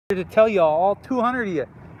to tell y'all, all 200 of you.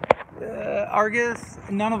 Argus,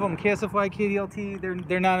 none of them. KSFY, KDLT,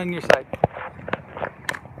 they're not on your side.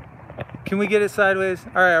 Can we get it sideways?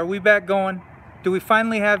 All right, are we back going? Do we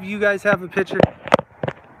finally have you guys have a picture?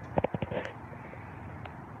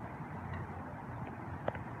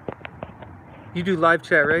 You do live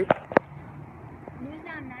chat, right? News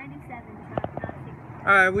on 97. Not 60.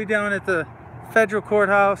 All right, we down at the federal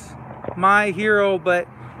courthouse. My hero, but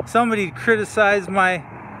somebody criticized my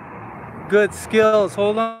good skills.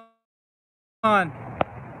 Hold on.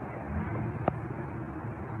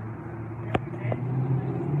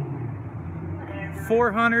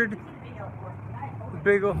 400.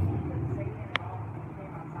 Big ol'.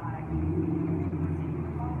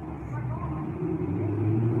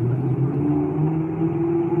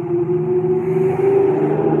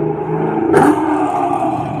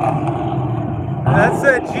 That's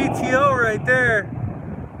that GTO right there.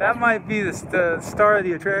 That might be the star of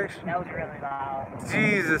the attraction. That was really loud.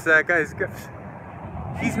 Jesus, that guy's good.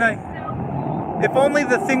 He's not. If only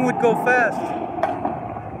the thing would go fast.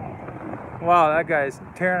 Wow, that guy's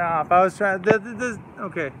tearing off. I was trying.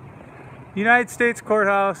 Okay. United States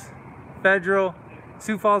Courthouse, Federal,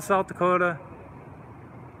 Sioux Falls, South Dakota.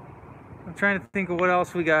 I'm trying to think of what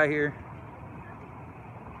else we got here.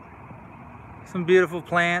 Some beautiful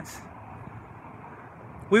plants.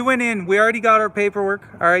 We went in, we already got our paperwork.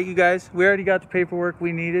 All right, you guys, we already got the paperwork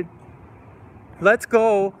we needed. Let's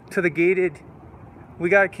go to the gated. We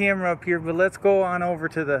got a camera up here, but let's go on over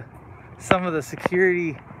to some of the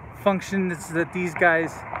security functions that these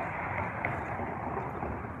guys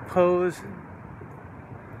pose.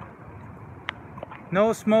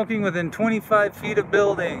 No smoking within 25 feet of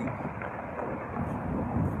building.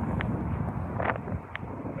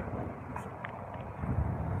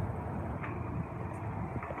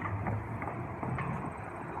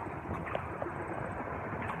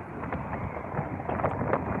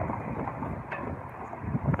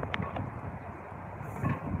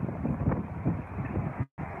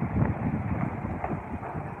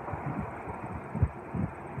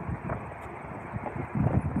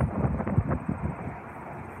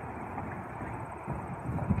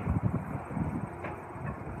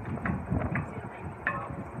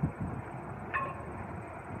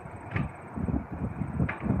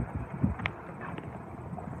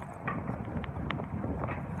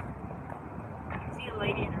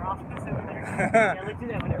 Lady in her office over there. Yeah, let's do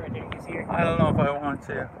that whenever you see her. I don't know if I want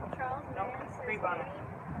to. Charles No, creep on her.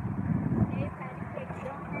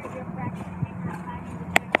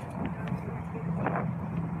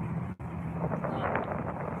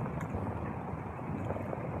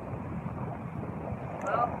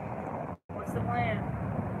 Well, what's the plan?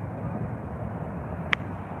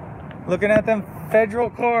 Looking at them federal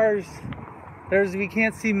cars, we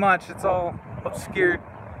can't see much. It's all obscured.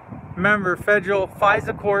 Remember, federal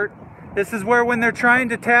FISA court. This is where when they're trying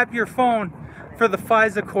to tap your phone for the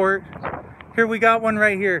FISA court. Here we got one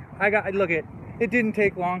right here. Look it didn't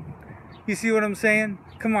take long. You see what I'm saying?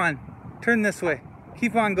 Come on, turn this way.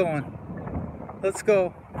 Keep on going. Let's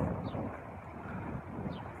go.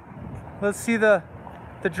 Let's see the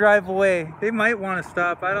drive away. They might want to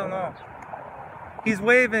stop. I don't know. He's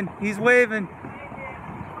waving. He's waving.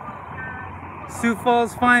 Sioux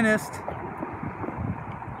Falls finest.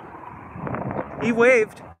 He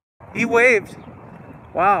waved. He waved.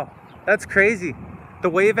 Wow, that's crazy. The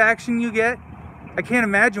wave action you get. I can't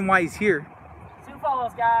imagine why he's here. Sioux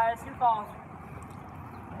Falls, guys. Sioux Falls.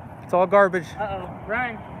 It's all garbage. Uh-oh.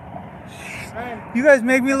 Run. Run. You guys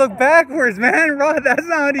make me look backwards, man. Rod, that's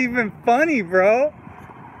not even funny, bro.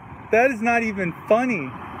 That is not even funny.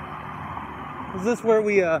 Is this where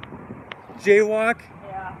we jaywalk?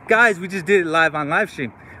 Yeah. Guys, we just did it live on live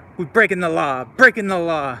stream. We're breaking the law. Breaking the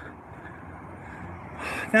law.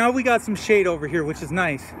 Now we got some shade over here, which is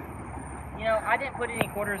nice. You know, I didn't put any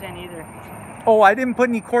quarters in either. Oh, I didn't put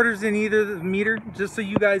any quarters in either the meter, just so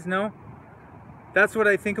you guys know. That's what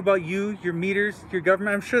I think about you, your meters, your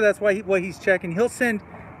government. I'm sure that's what he's checking. He'll send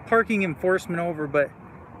parking enforcement over, but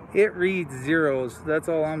it reads zeros. That's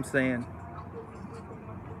all I'm saying.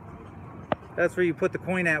 That's where you put the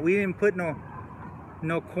coin at. We didn't put no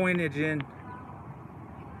coinage in.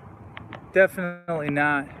 Definitely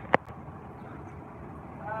not.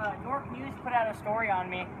 York News put out a story on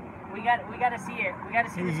me. We got to see it. We got to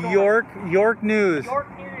see the story. York News. York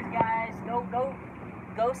News, guys.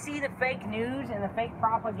 Go see the fake news and the fake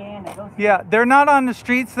propaganda. Go see Yeah, they're not on the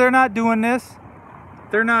streets. They're not doing this.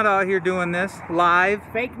 They're not out here doing this live.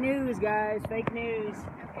 Fake news, guys. Fake news.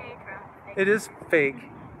 Okay, Trump. It is fake.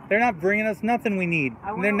 They're not bringing us nothing we need.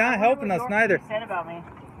 They're not helping us neither. Said about me.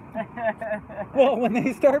 Well, when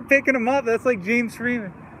they start picking them up, that's like James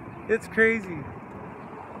Freeman. It's crazy. Probably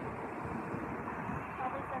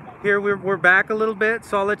said that. Here we're back a little bit,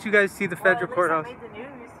 so I'll let you guys see the Well, federal at least courthouse. I made the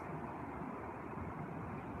news.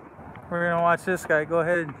 We're gonna watch this guy. Go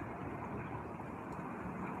ahead.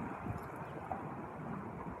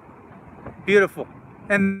 Beautiful.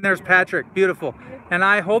 And there's Patrick. Beautiful. And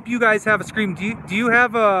I hope you guys have a screen. Do you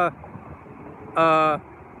have a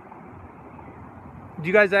do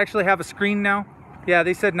you guys actually have a screen now? Yeah,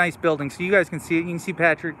 they said nice building, so you guys can see it. You can see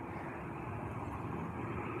Patrick.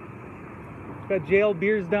 Got jail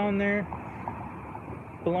beers down there.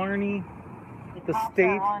 Blarney. The cops state.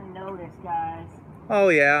 are on notice, guys. Oh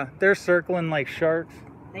yeah, they're circling like sharks.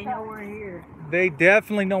 They know we're here. They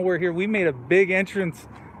definitely know we're here. We made a big entrance.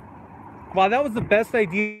 Wow, that was the best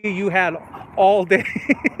idea you had all day.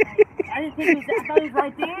 I didn't think he was. I thought he was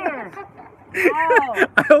right there. Ow!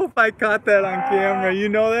 I hope I caught that on camera. You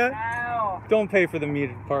know that? Ow! Don't pay for the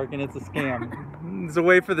metered parking. It's a scam. It's a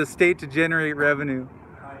way for the state to generate revenue.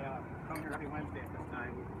 I come here every Wednesday at this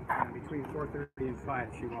time. And between 4:30 and 5,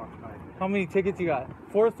 she walks by. How many tickets you got?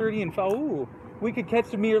 4:30 and 5. Ooh, we could catch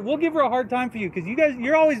the meter. We'll give her a hard time for you because you guys,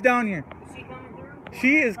 you're always down here. Is she coming through?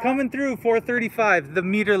 She is coming through 4:35. The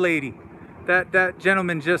meter lady, that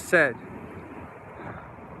gentleman just said.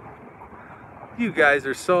 You guys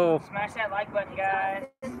are so. Smash that like button, guys.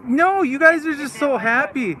 No, you guys are just so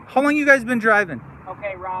happy. How long you guys been driving?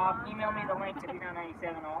 Okay, Rob, email me the link to Pier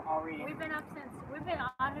 97. I'll read it. We've been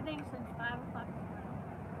auditing since 5 o'clock.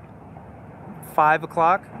 5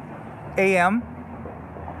 o'clock a.m.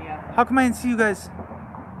 Yeah. How come I didn't see you guys?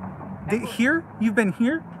 Here? You've been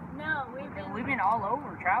here? No, We've been all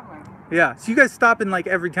over traveling. Yeah. So you guys stop in like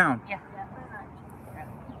every town. Yeah. Yeah, pretty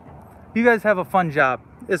much. You guys have a fun job.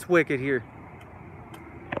 It's wicked here.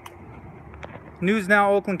 News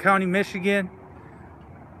Now, Oakland County, Michigan.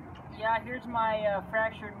 Yeah, here's my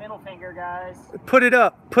fractured middle finger, guys. Put it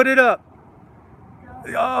up. Put it up.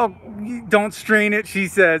 Oh, don't strain it, she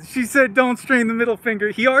says. She said don't strain the middle finger.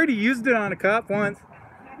 He already used it on a cop once.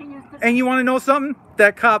 And you want to know something?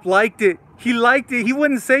 That cop liked it. He liked it. He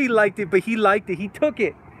wouldn't say he liked it, but he liked it. He took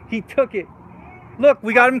it. He took it. Look,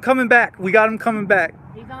 we got him coming back. We got him coming back.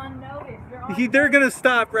 He's on notice. They're going to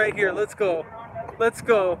stop right here. Let's go. Let's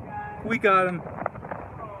go. We got him.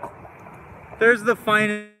 There's the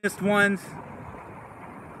finest ones.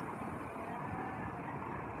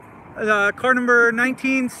 Car number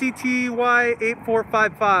 19 CTY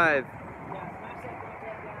 8455.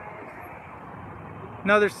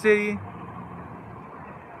 Another city.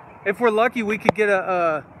 If we're lucky, we could get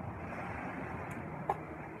a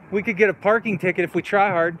parking ticket if we try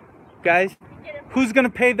hard, guys. Who's gonna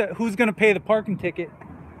pay the parking ticket?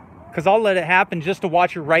 Cause I'll let it happen just to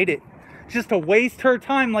watch her write it, just to waste her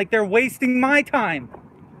time like they're wasting my time.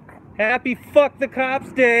 Happy fuck the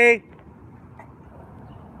cops day.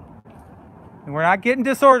 And we're not getting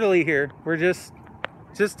disorderly here. We're just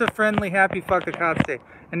a friendly happy fuck the cops day.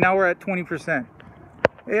 And now we're at 20%.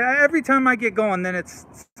 Yeah, every time I get going, then it's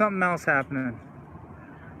something else happening.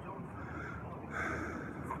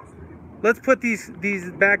 Let's put these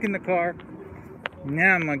back in the car.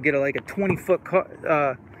 Now I'm gonna get like a 20-foot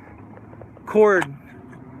cord.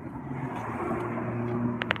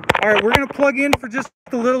 All right, we're gonna plug in for just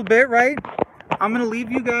a little bit, right? I'm gonna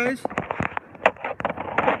leave you guys.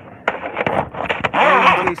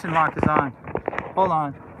 Navigation lock is on. Hold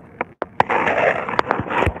on.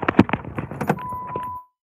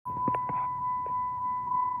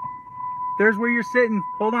 There's where you're sitting.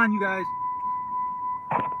 Hold on, you guys.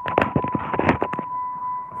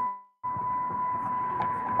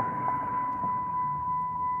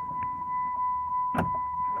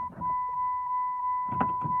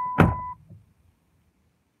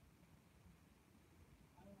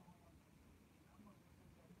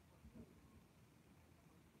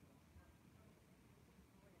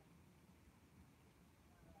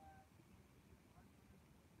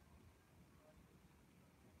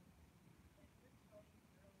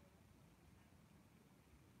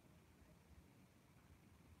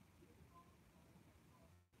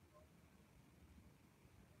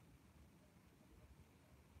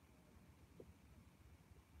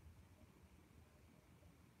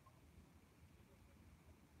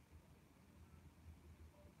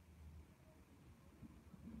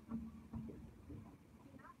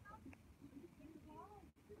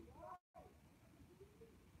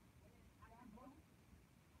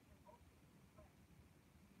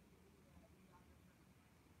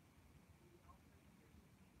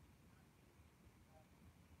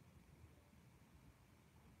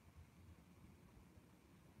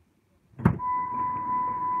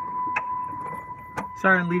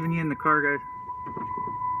 Sorry I'm leaving you in the car, guys.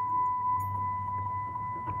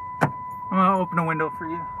 I'm gonna open a window for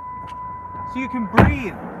you so you can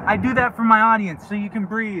breathe. I do that for my audience so you can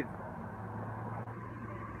breathe.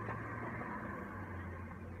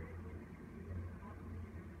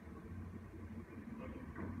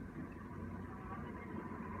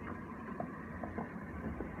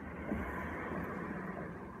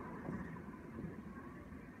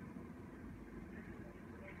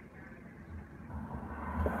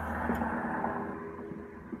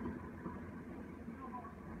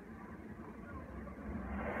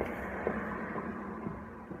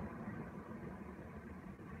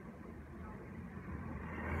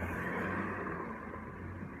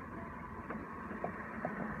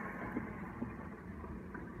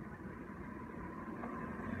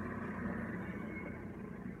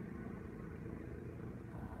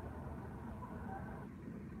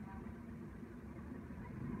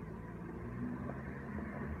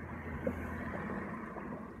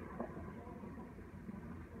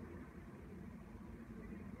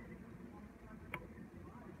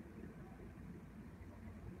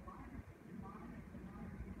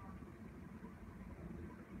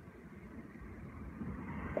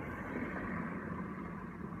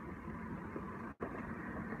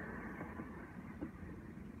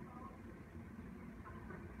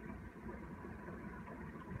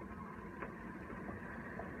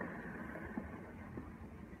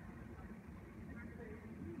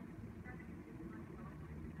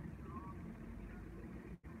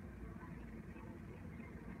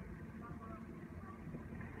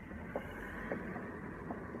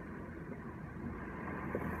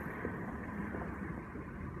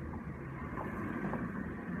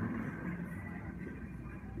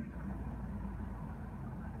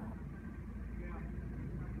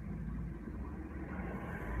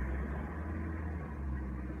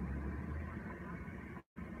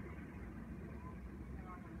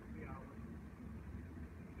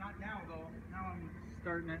 Not now though. Now I'm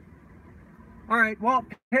starting it. All right. Well,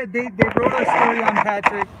 they wrote a story on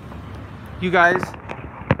Patrick. You guys,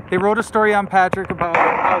 they wrote a story on Patrick about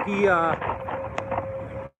how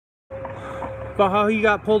he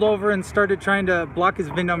got pulled over and started trying to block his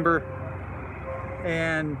VIN number,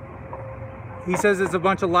 and he says it's a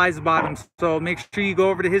bunch of lies about him. So make sure you go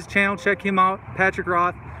over to his channel, check him out, Patrick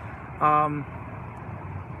Roth.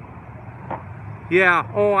 Yeah.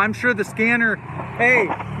 Oh, I'm sure the scanner. Hey,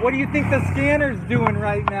 what do you think the scanner's doing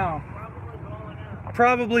right now?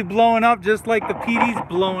 Probably blowing up, just like the PD's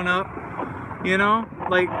blowing up. You know,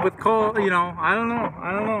 like with call. You know, I don't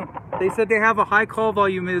know. They said they have a high call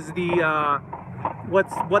volume is the what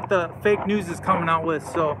the fake news is coming out with.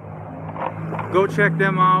 So go check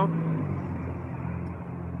them out.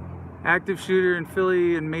 Active shooter in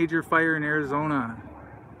Philly and major fire in Arizona.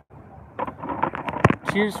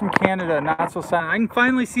 Cheers from Canada, not so silent. I can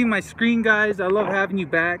finally see my screen, guys. I love having you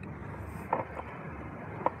back.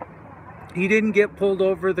 He didn't get pulled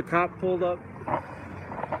over. The cop pulled up.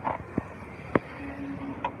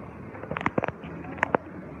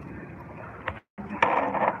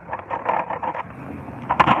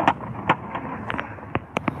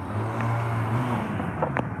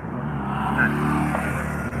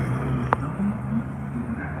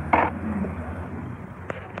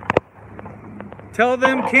 Tell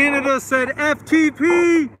them Canada said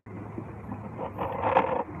FTP.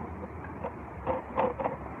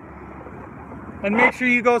 And make sure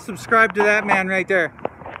you go subscribe to that man right there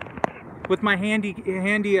with my handy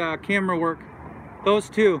camera work. Those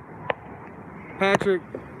two. Patrick.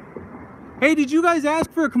 Hey, did you guys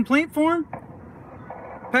ask for a complaint form?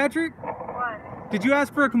 Patrick? What? Did you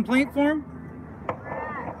ask for a complaint form?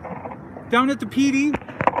 Down at the PD?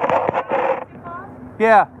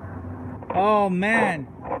 Yeah. Oh man,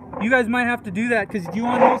 you guys might have to do that, because do you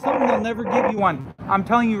want to know something? They'll never give you one. I'm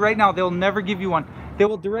telling you right now, they'll never give you one. They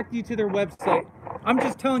will direct you to their website. I'm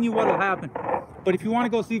just telling you what will happen. But if you want to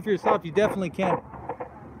go see for yourself, you definitely can.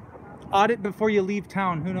 Audit before you leave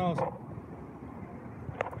town, who knows?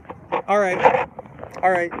 All right.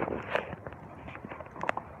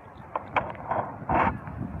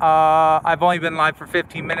 I've only been live for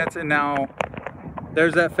 15 minutes and now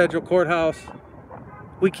there's that federal courthouse.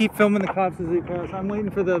 We keep filming the cops as they pass. I'm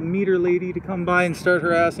waiting for the meter lady to come by and start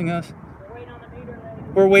harassing us.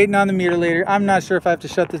 We're waiting on the meter lady. I'm not sure if I have to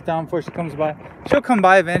shut this down before she comes by. She'll come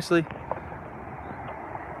by eventually.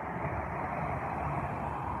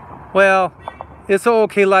 Well, it's an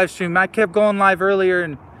okay live stream. I kept going live earlier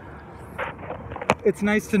and it's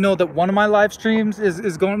nice to know that one of my live streams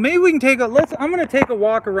is going. Maybe we can take a I'm gonna take a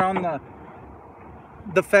walk around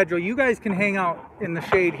the federal. You guys can hang out in the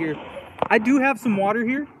shade here. I do have some water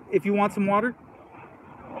here if you want some water.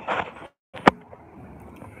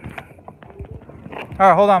 All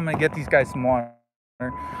right, hold on. I'm gonna get these guys some water.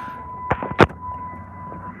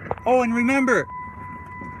 Oh, and remember,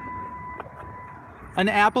 an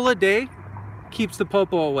apple a day keeps the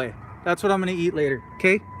popo away. That's what I'm gonna eat later.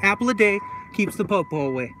 Okay, apple a day keeps the popo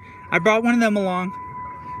away. I brought one of them along.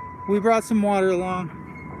 We brought some water along.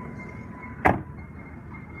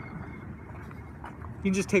 You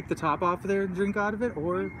can just take the top off of there and drink out of it,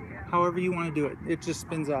 or however you want to do it. It just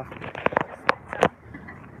spins off.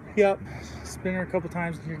 Yep, spin her a couple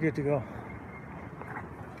times and you're good to go.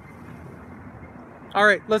 All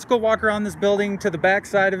right, let's go walk around this building to the back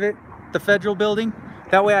side of it, the federal building.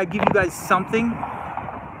 That way I give you guys something.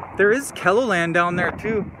 There is Kelloland down there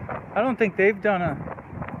too. I don't think they've done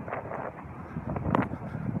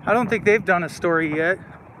a story yet.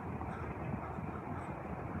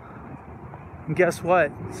 And guess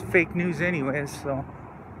what? It's fake news anyways, so.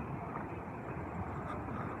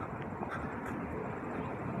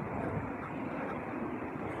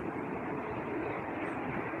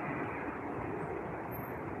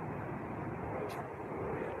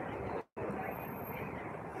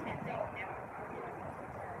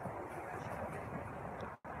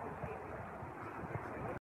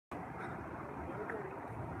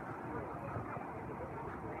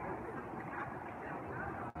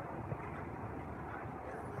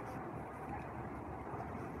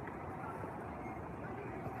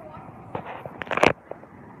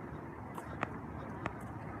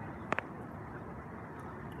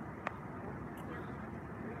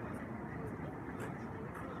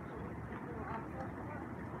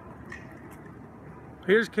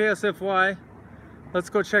 Here's KSFY. Let's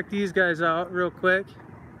go check these guys out real quick.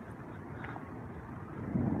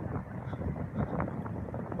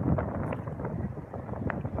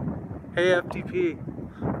 Hey FTP,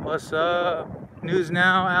 what's up? News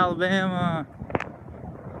Now, Alabama.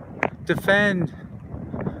 Defend.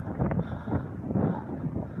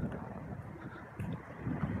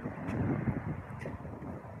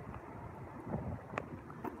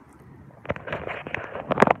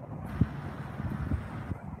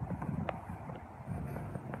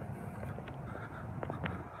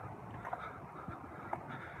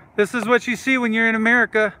 This is what you see when you're in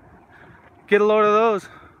America. Get a load of those.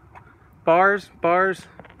 Bars, bars,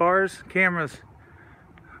 bars, cameras,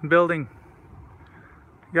 building.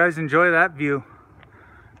 You guys enjoy that view.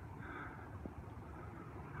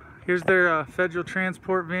 Here's their federal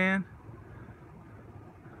transport van.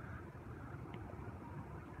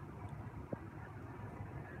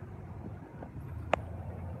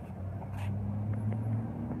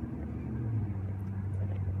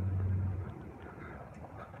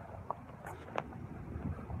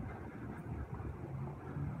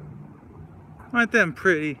 Aren't them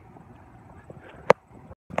pretty?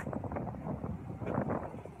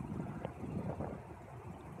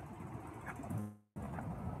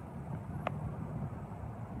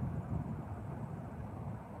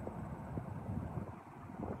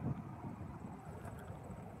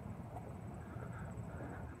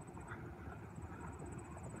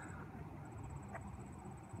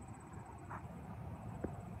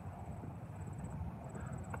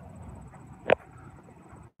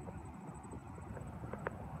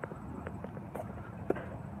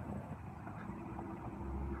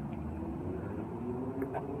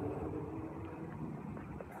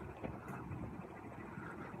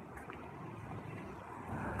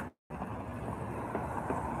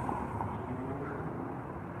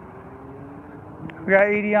 We got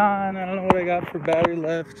 80 on. I don't know what I got for battery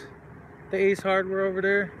left. The Ace Hardware over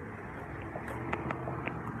there.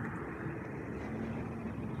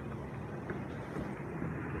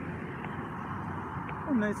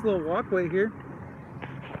 A nice little walkway here.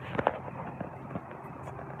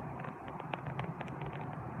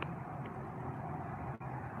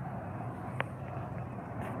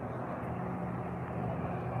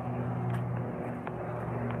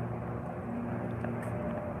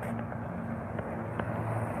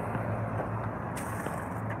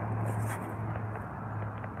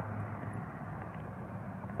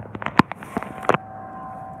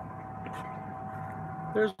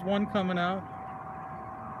 There's one coming out.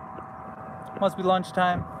 Must be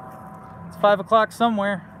lunchtime. It's 5 o'clock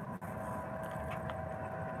somewhere.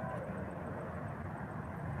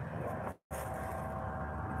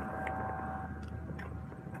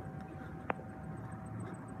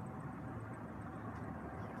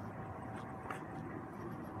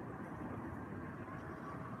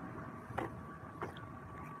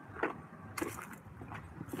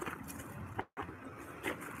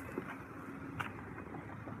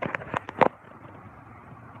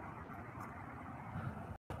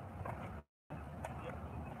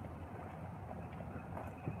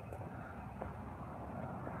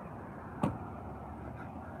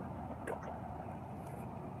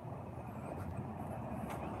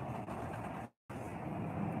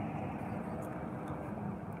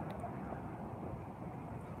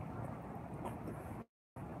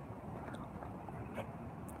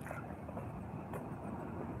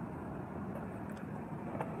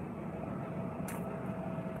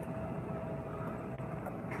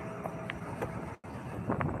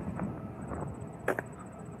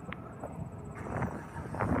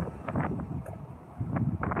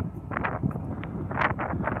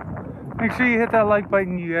 Make sure you hit that like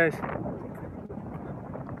button, you guys.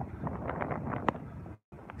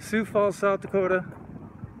 Sioux Falls, South Dakota.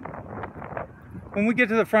 When we get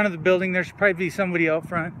to the front of the building, there should probably be somebody out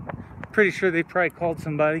front. Pretty sure they probably called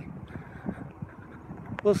somebody.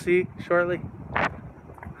 We'll see shortly.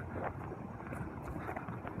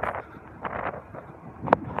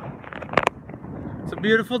 It's a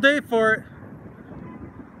beautiful day for it.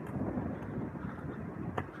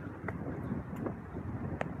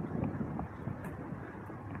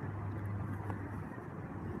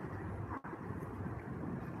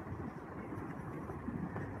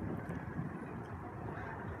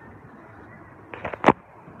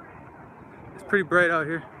 It's pretty bright out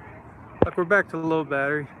here. Look, we're back to low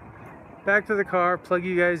battery. Back to the car, plug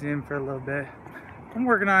you guys in for a little bit. I'm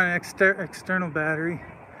working on an external battery.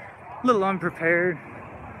 A little unprepared.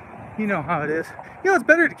 You know how it is. You know, it's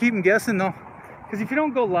better to keep them guessing though. Because if you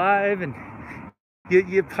don't go live and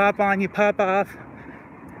you pop on, you pop off,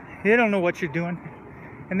 they don't know what you're doing.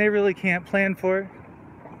 And they really can't plan for it.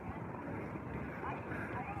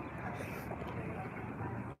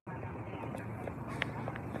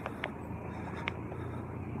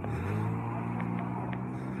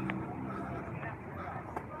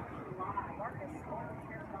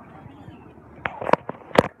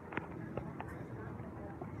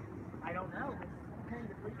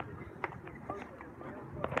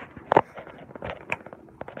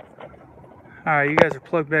 Alright, you guys are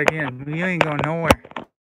plugged back in. You ain't going nowhere.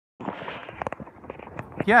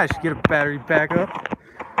 Yeah, I should get a battery backup.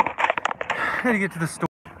 I gotta get to the store.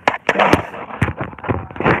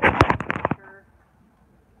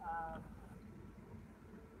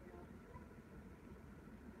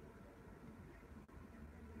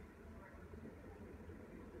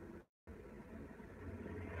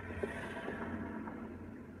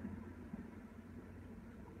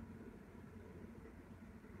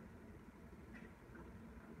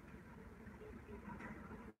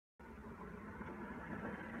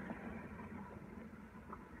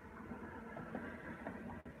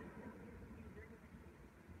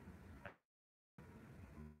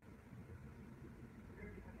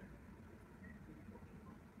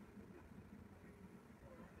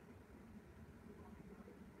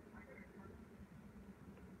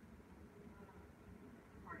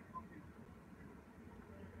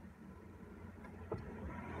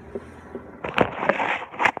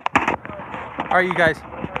 Alright, you guys.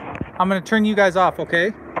 I'm gonna turn you guys off,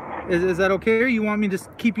 okay? Is that okay, or you want me to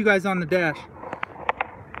just keep you guys on the dash?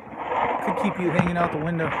 Could keep you hanging out the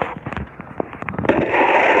window. I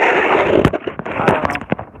don't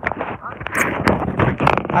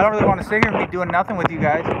know. I don't really want to sit here and be doing nothing with you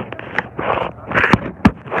guys.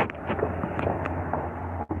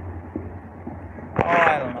 Oh,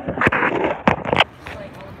 I don't know.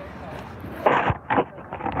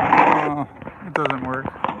 Oh, it doesn't work.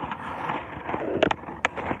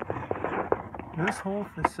 This whole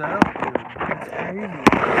setup, dude, it's crazy.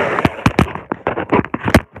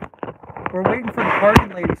 We're waiting for the parking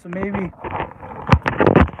lady, so maybe.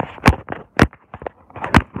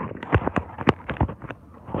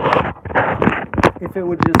 If it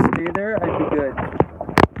would just stay there, I'd be good.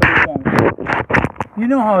 But it won't. You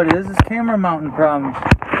know how it is, it's camera mounting problems.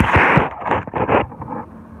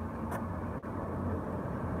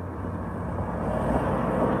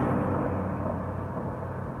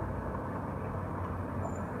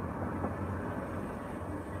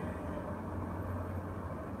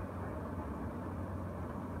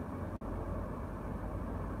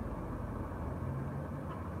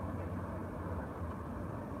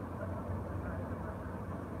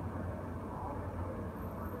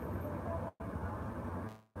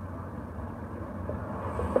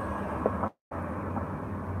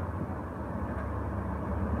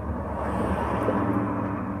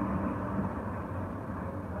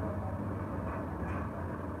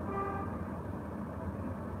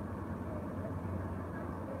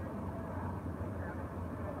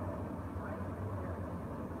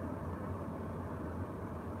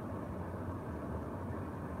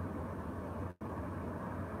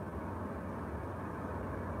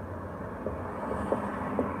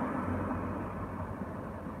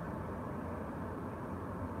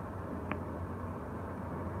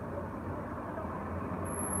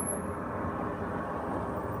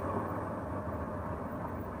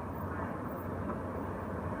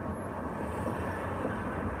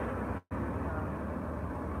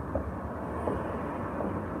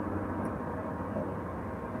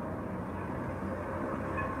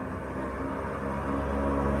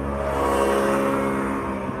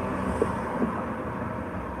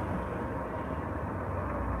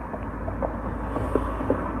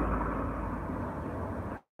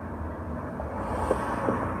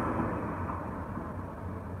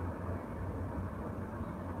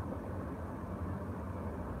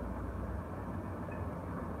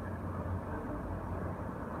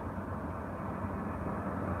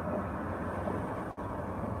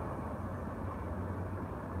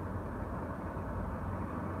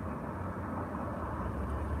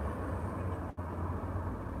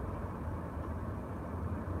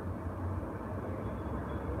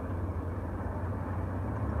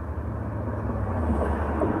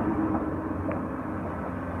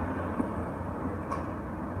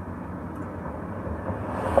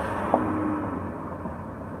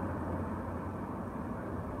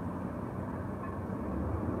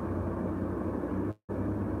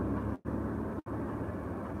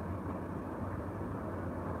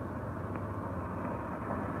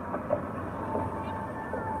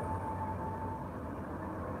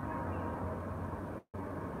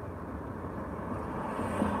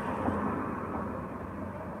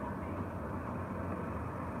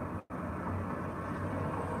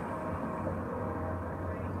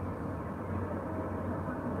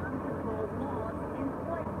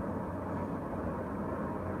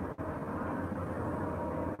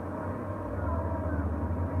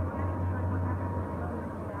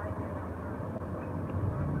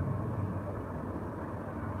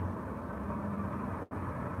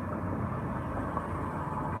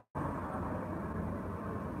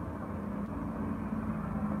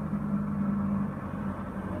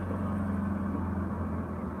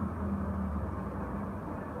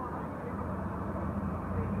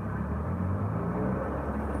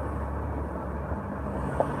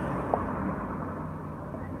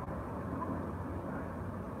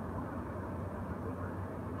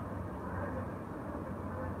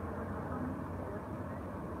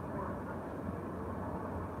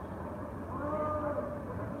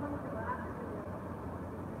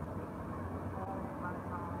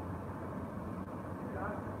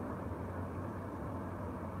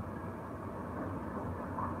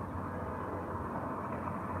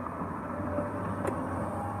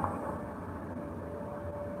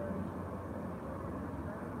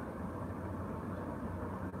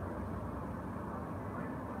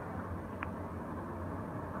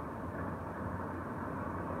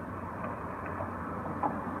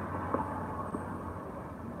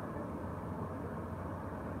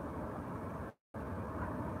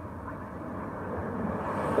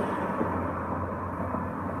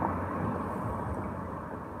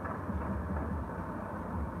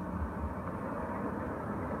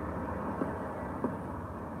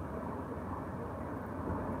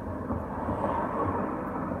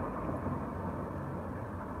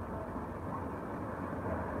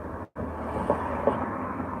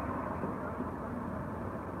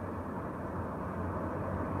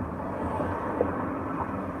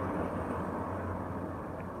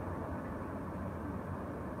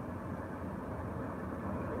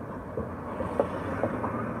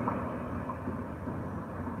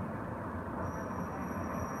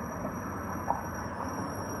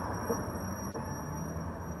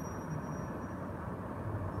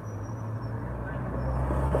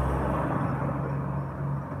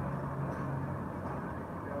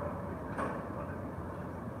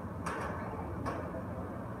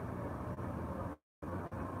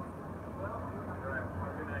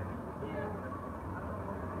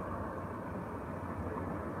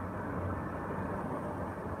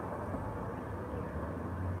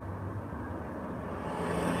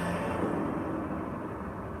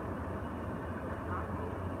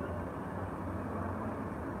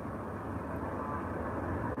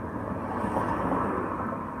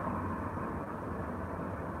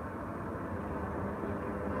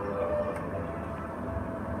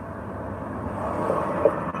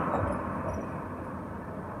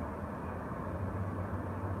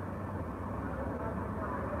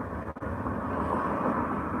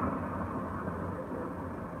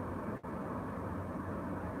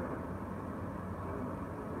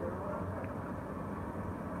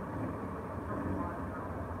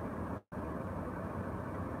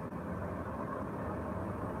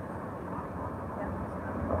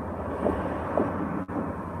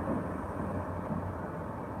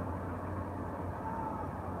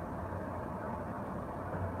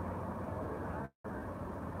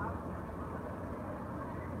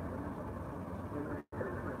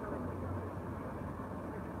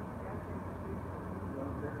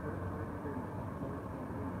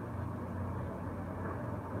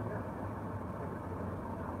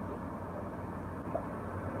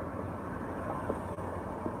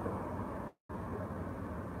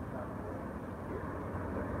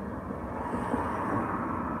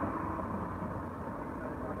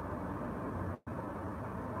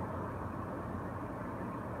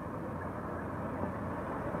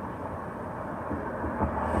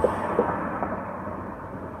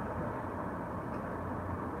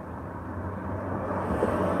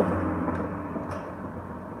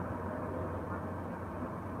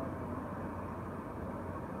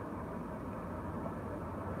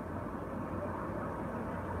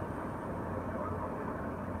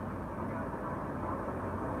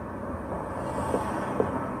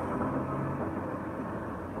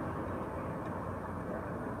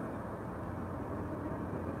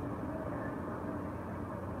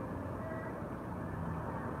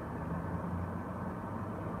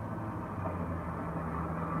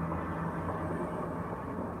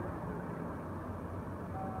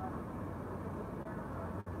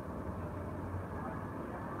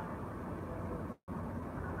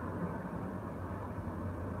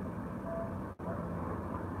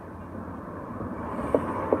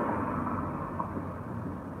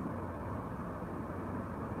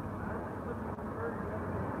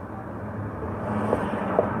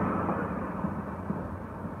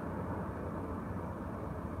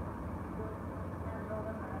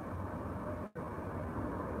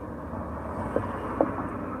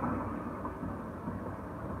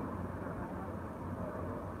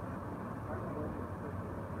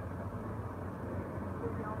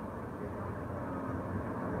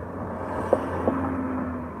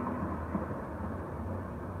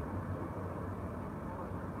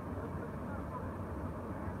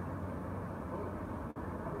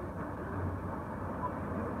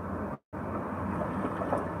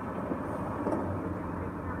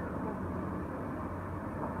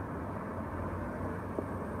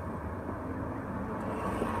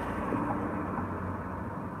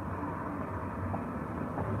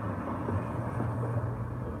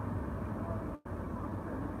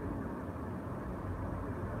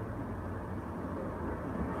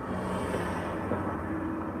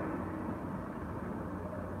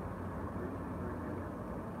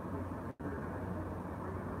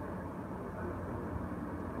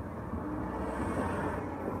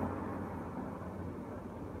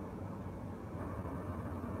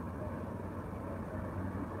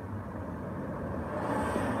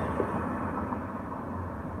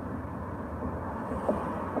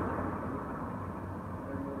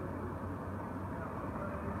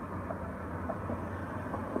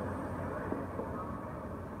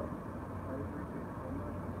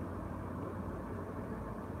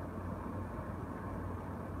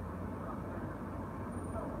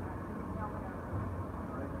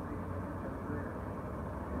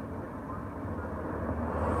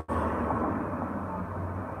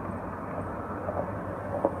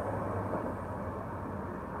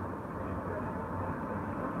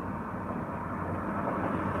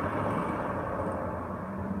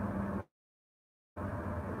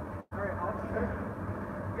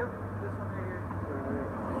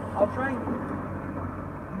 I'll try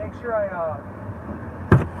and make sure I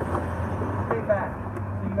stay back so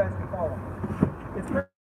you guys can follow. It's pretty.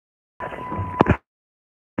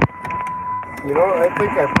 You know, I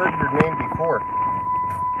think I've heard your name before.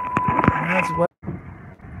 That's what.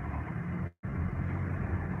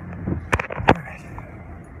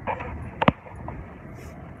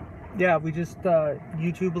 Yeah, we just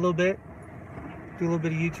YouTube a little bit, do a little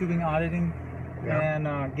bit of YouTubing, auditing,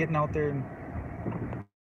 and getting out there and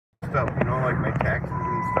stuff, you know, like my taxes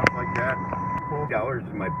and stuff like that. $4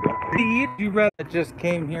 in my bill. You read that just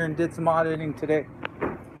came here and did some auditing today.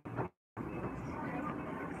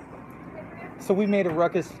 So we made a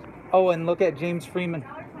ruckus. Oh, and look at James Freeman.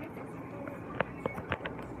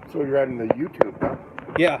 So you're on the YouTube, huh?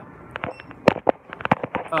 Yeah.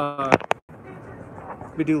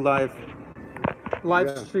 We do live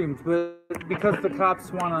streams, but because the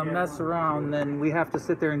cops want to mess around, then we have to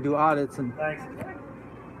sit there and do audits and. Thanks.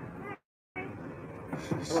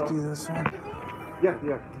 Let's do this one.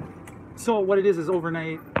 Yeah. So what it is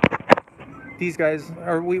overnight. These guys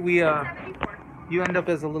are you end up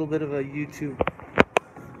as a little bit of a YouTube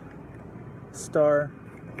star.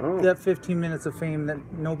 Oh. That 15 minutes of fame that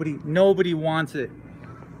nobody wants it.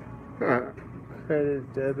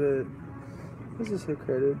 Credit, debit. What does this say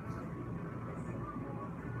credit?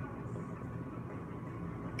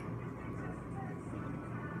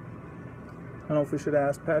 I don't know if we should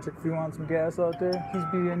ask Patrick if he wants some gas out there. He's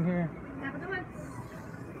be in here. Have a good one.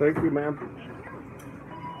 Thank you, ma'am.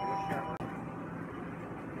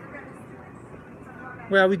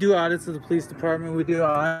 Well, we do audits of the police department. We do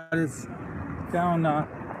audits downtown.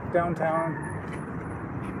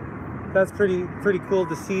 That's pretty cool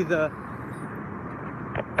to see the.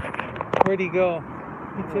 Where'd he go?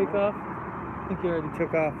 He take off? I think he already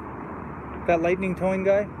took off. That lightning towing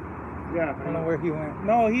guy? Yeah. I don't know where he went.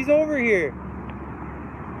 No, he's over here.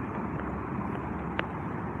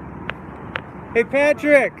 Hey,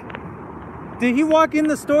 Patrick. Did he walk in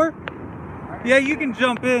the store? Yeah, you can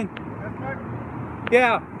jump in.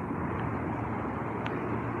 Yeah.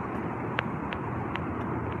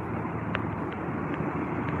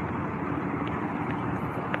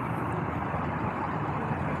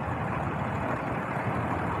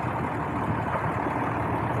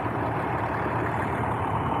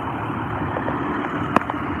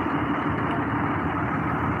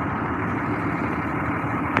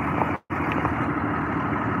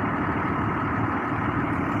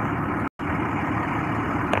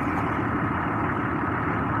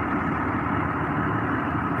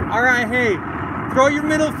 All right, hey, throw your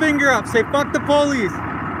middle finger up. Say, fuck the police.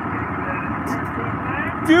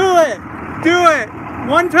 Do it. Do it.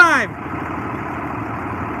 One time.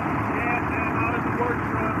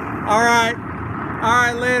 All right. All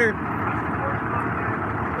right, later.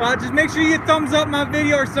 Well, just make sure you thumbs up my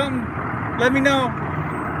video or something. Let me know.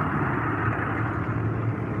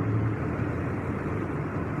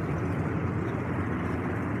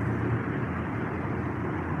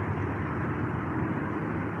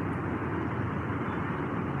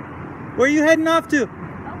 Where are you heading off to? Oh,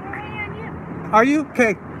 we're waiting on you. Are you?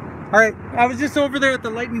 Okay. All right. I was just over there with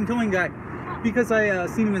the lightning towing guy because I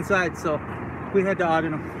seen him inside, so we had to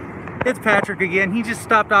audit him. It's Patrick again. He just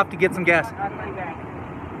stopped off to get some gas. I'll call you back.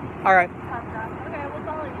 All right. Okay, we'll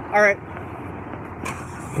call you. All right.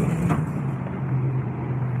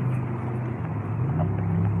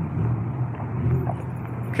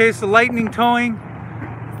 Okay, so lightning towing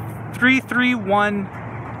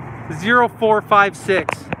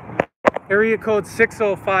 331-0456. Area code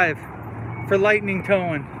 605 for lightning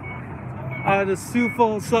towing. Out of Sioux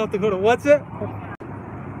Falls, South Dakota. What's it?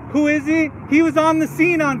 Who is he? He was on the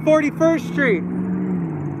scene on 41st Street.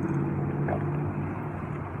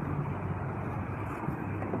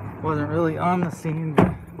 Wasn't really on the scene,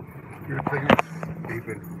 but Your thing is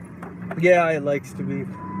beeping. yeah, it likes to be.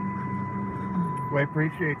 Well, I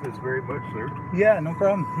appreciate this very much, sir. Yeah, no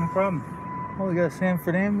problem, no problem. Oh, we got a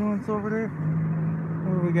Sanford ambulance over there.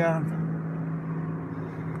 Where we got him?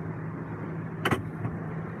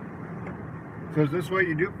 So is this what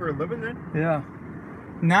you do for a living then? Yeah.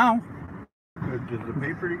 Now, Does it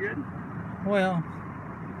pay pretty good? well,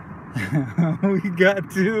 we got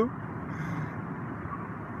to.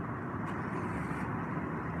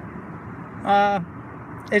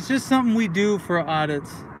 It's just something we do for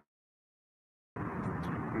audits.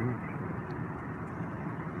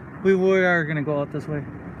 We are gonna go out this way.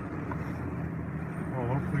 Well,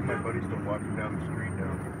 hopefully my buddies don't walk him down the street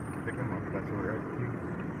now. Pick him up. That's where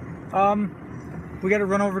We gotta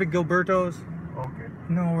run over to Gilberto's. Okay.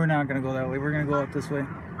 No, we're not gonna go that way. We're gonna go out this way.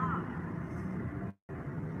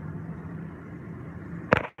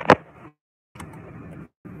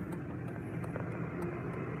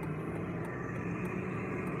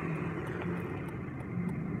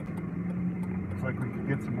 Looks like we could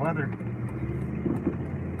get some weather.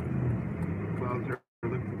 Clouds are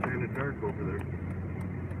looking kind of dark over there.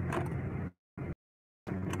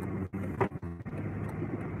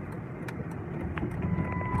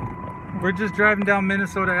 We're just driving down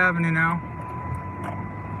Minnesota Avenue now.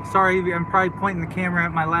 Sorry, I'm probably pointing the camera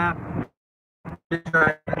at my lap.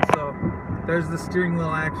 So there's the steering wheel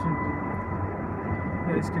action.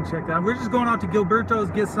 You guys can check that out. We're just going out to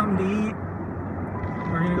Gilberto's, get something to eat.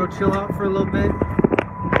 We're gonna go chill out for a little bit.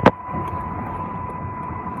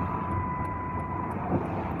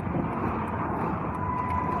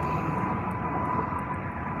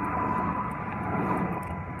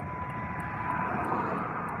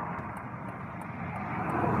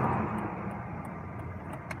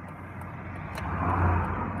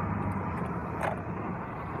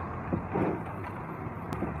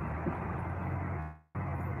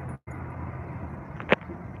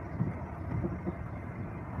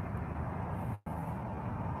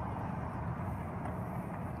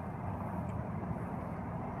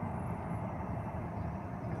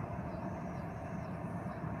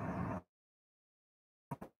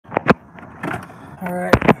 All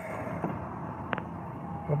right.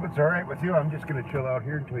 Hope it's all right with you. I'm just gonna chill out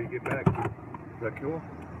here until you get back. Is that cool?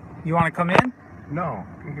 You want to come in? No,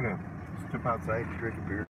 I'm gonna step outside and drink a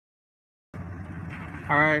beer,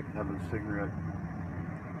 All right. have a cigarette.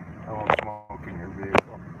 I won't smoke in your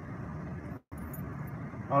vehicle.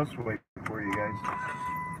 I'll just wait for you guys.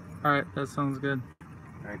 All right. That sounds good.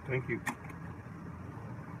 All right, thank you.